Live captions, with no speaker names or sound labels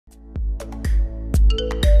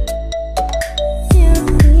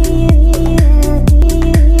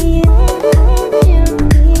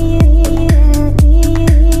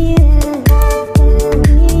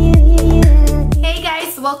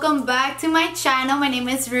channel. My name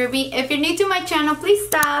is Ruby. If you're new to my channel, please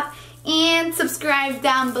stop and subscribe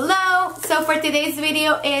down below. So for today's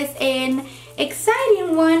video is an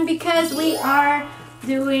exciting one because we are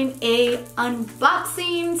doing a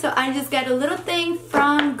unboxing. So I just got a little thing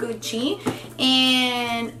from Gucci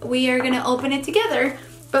and we are gonna open it together.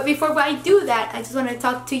 But before I do that, I just want to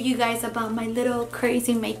talk to you guys about my little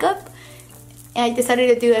crazy makeup. And I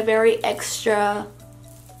decided to do a very extra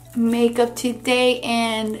makeup today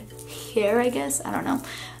and hair, I guess. I don't know.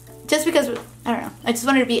 Just because, I don't know. I just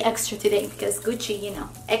wanted to be extra today because Gucci, you know,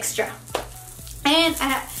 extra. And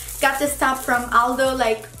I got this top from Aldo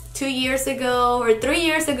like 2 years ago or 3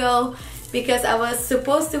 years ago because I was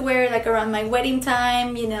supposed to wear it like around my wedding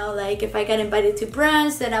time, you know, like if I got invited to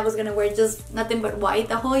brunch, then I was gonna wear just nothing but white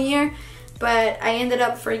the whole year. But I ended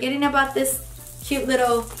up forgetting about this cute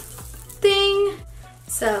little thing.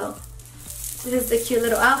 So this is the cute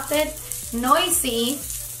little outfit. Noisy,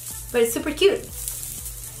 but it's super cute.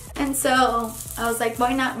 And so I was like,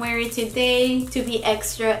 why not wear it today to be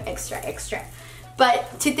extra, extra, extra.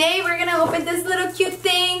 But today we're gonna open this little cute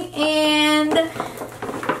thing, and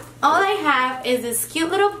all I have is this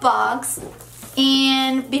cute little box.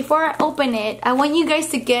 And before I open it, I want you guys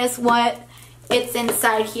to guess what it's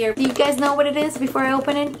inside here. Do you guys know what it is before I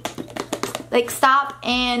open it? Like, stop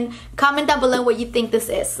and comment down below what you think this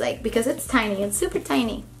is, like, because it's tiny, it's super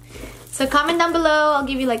tiny. So comment down below, I'll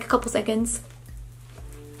give you like a couple seconds.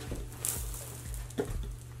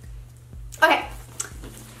 Okay,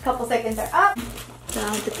 couple seconds are up. Da,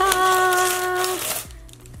 da, da.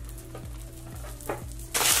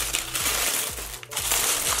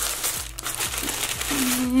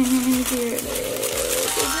 And here it is.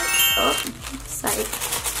 Oh, sorry.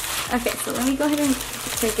 Okay, so let me go ahead and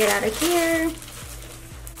take it out of here.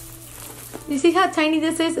 You see how tiny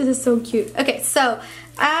this is? This is so cute. Okay, so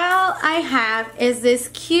all I have is this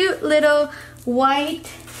cute little white,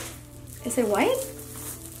 is it white?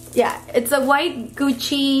 Yeah, it's a white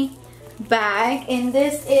Gucci bag, and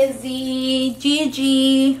this is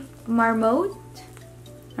the Marmont.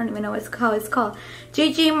 I don't even know how it's called.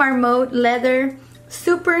 Marmont leather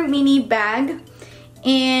super mini bag.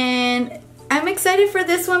 And I'm excited for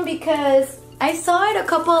this one because I saw it a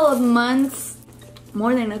couple of months,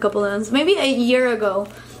 more than a couple of months, maybe a year ago.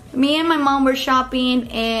 Me and my mom were shopping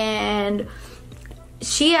and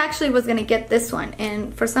she actually was gonna get this one,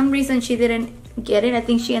 and for some reason she didn't get it. I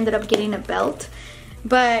think she ended up getting a belt.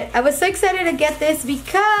 But I was so excited to get this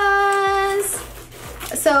because,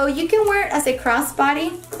 so you can wear it as a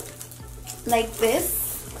crossbody like this.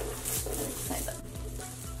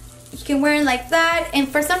 You can wear it like that, and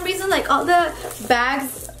for some reason, like all the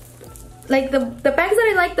bags, like the bags that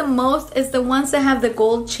I like the most is the ones that have the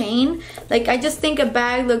gold chain. Like, I just think a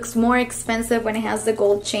bag looks more expensive when it has the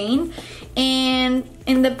gold chain. And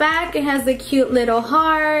in the back it has the cute little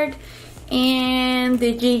heart and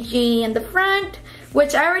the GG in the front,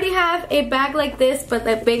 which I already have a bag like this, but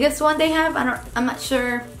the biggest one they have, I'm not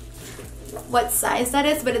sure what size that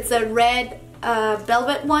is, but it's a red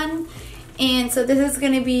velvet one. And so this is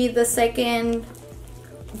gonna be the second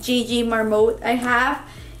GG Marmont I have.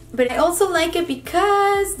 But I also like it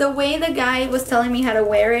because the way the guy was telling me how to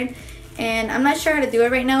wear it, and I'm not sure how to do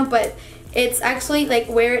it right now, but it's actually like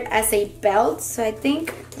wear it as a belt. So I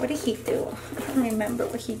think, what did he do? I don't remember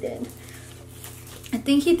what he did. I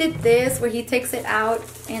think he did this where he takes it out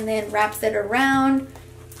and then wraps it around,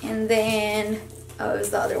 and then, oh, it was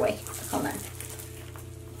the other way. Hold on.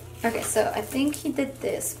 Okay, so I think he did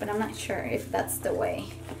this, but I'm not sure if that's the way.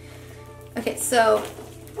 Okay, so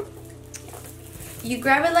you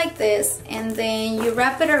grab it like this, and then you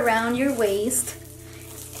wrap it around your waist,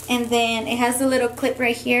 and then it has a little clip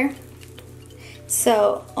right here.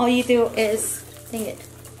 So all you do is, dang it,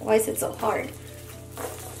 why is it so hard?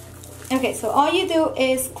 Okay, so all you do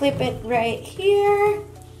is clip it right here,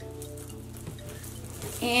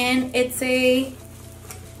 and it's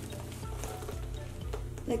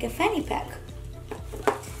like a fanny pack,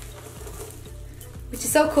 which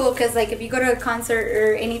is so cool because, like, if you go to a concert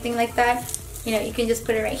or anything like that, you know, you can just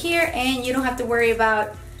put it right here and you don't have to worry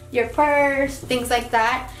about your purse, things like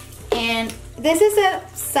that. And this is a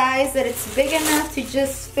size that it's big enough to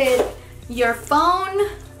just fit your phone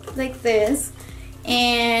like this,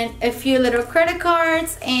 and a few little credit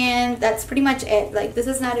cards, and that's pretty much it. Like, this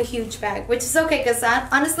is not a huge bag, which is okay because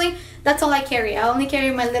honestly, that's all I carry. I only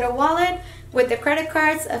carry my little wallet with the credit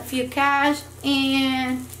cards, a few cash,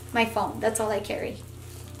 and my phone. That's all I carry.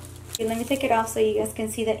 Okay, let me take it off so you guys can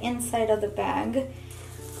see the inside of the bag.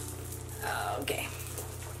 Okay.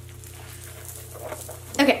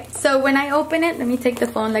 Okay, so when I open it, let me take the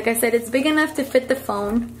phone. Like I said, it's big enough to fit the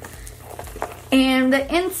phone. And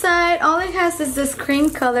the inside, all it has is this cream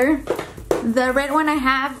color. The red one I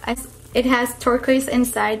have, it has turquoise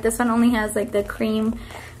inside. This one only has like the cream,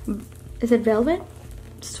 is it velvet?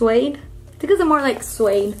 Suede? I think it's more like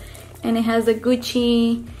suede. And it has a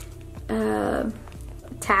Gucci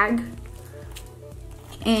tag.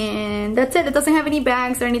 And that's it. It doesn't have any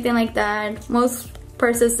bags or anything like that. Most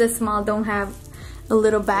purses this small don't have a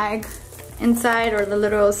little bag inside or the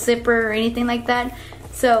little zipper or anything like that.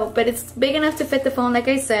 So, but it's big enough to fit the phone, like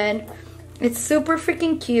I said. It's super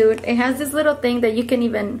freaking cute. It has this little thing that you can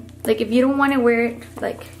even, like, if you don't want to wear it,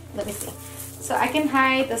 like, let me see. So I can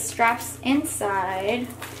hide the straps inside,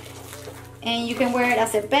 and you can wear it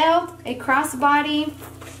as a belt, a crossbody.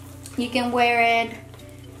 You can wear it,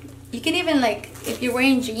 you can even, like, if you're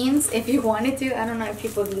wearing jeans, if you wanted to. I don't know if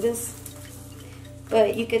people do this,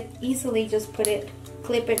 but you could easily just put it,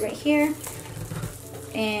 clip it right here,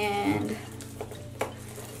 and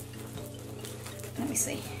let me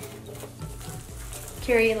see,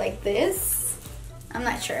 carry it like this. I'm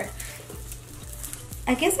not sure.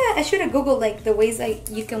 I guess I should have googled like the ways like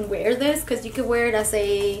you can wear this, because you could wear it as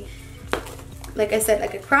a, like I said,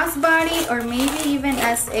 like a crossbody, or maybe even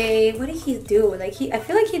as a, what did he do? Like I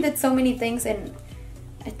feel like he did so many things, and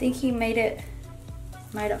I think he made it,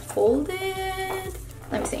 might have folded.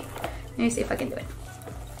 Let me see if I can do it.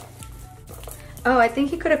 Oh, I think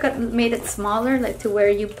he could have made it smaller, like to where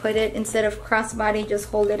you put it instead of crossbody, just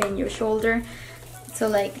hold it in your shoulder. So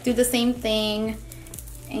like do the same thing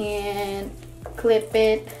and clip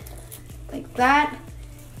it like that,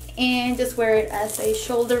 and just wear it as a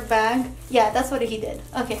shoulder bag. Yeah, that's what he did.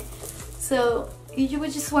 Okay, so you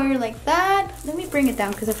would just wear it like that. Let me bring it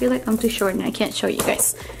down because I feel like I'm too short and I can't show you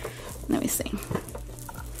guys. Let me see.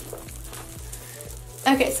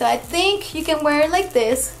 Okay, so I think you can wear it like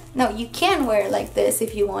this. No, you can wear it like this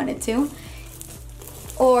if you wanted to,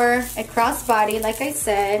 or a crossbody, like I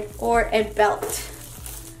said, or a belt.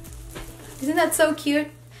 Isn't that so cute?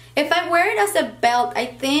 If I wear it as a belt, I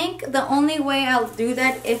think the only way I'll do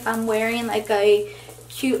that if I'm wearing like a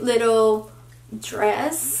cute little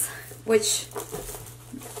dress, which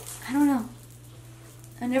I don't know.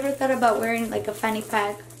 I never thought about wearing like a fanny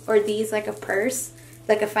pack or these, like a purse,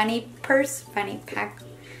 like a fanny pack,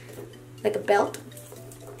 like a belt.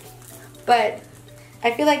 But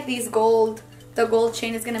I feel like the gold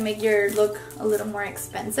chain is gonna make your look a little more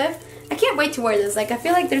expensive. I can't wait to wear this. Like, I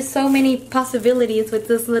feel like there's so many possibilities with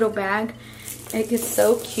this little bag. Like, it's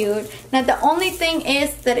so cute. Now, the only thing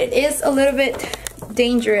is that it is a little bit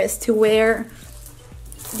dangerous to wear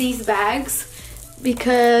these bags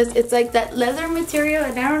because it's like that leather material,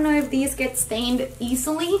 and I don't know if these get stained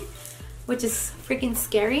easily, which is freaking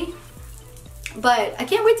scary. But I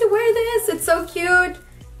can't wait to wear this. It's so cute.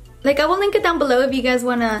 Like, I will link it down below if you guys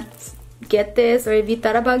want to get this, or if you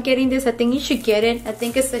thought about getting this. I think you should get it. I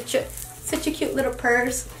think it's such a cute little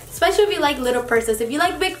purse, especially if you like little purses. If you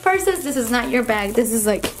like big purses, this is not your bag. This is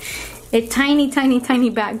like a tiny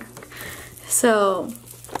bag. So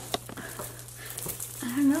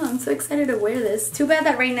I don't know, I'm so excited to wear this. Too bad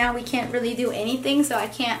that right now we can't really do anything, so I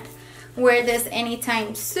can't wear this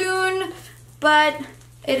anytime soon, but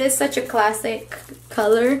it is such a classic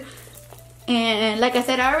color. And like I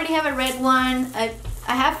said, I already have a red one. I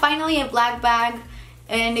have finally a black bag,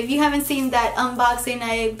 and if you haven't seen that unboxing,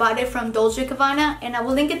 I bought it from Dolce & Gabbana, and I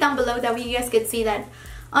will link it down below that way you guys can see that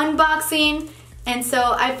unboxing. And so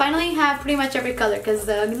I finally have pretty much every color, because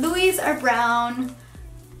the Louis are brown.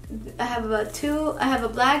 I have a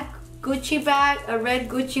black Gucci bag, a red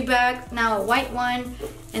Gucci bag, now a white one,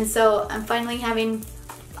 and so I'm finally having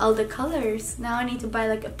all the colors. Now I need to buy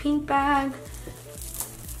like a pink bag,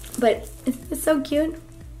 but it's so cute.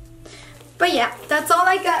 But yeah, that's all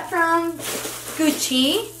I got from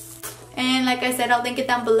Gucci. And like I said, I'll link it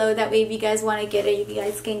down below. That way if you guys want to get it, you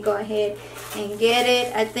guys can go ahead and get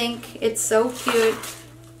it. I think it's so cute.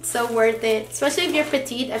 So worth it. Especially if you're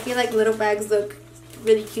petite. I feel like little bags look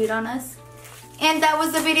really cute on us. And that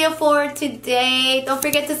was the video for today. Don't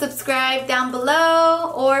forget to subscribe down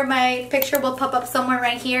below, or my picture will pop up somewhere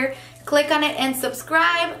right here. Click on it and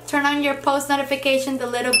subscribe. Turn on your post notification, the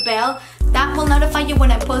little bell. That will notify you when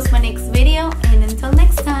I post my next video. And until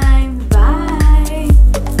next time.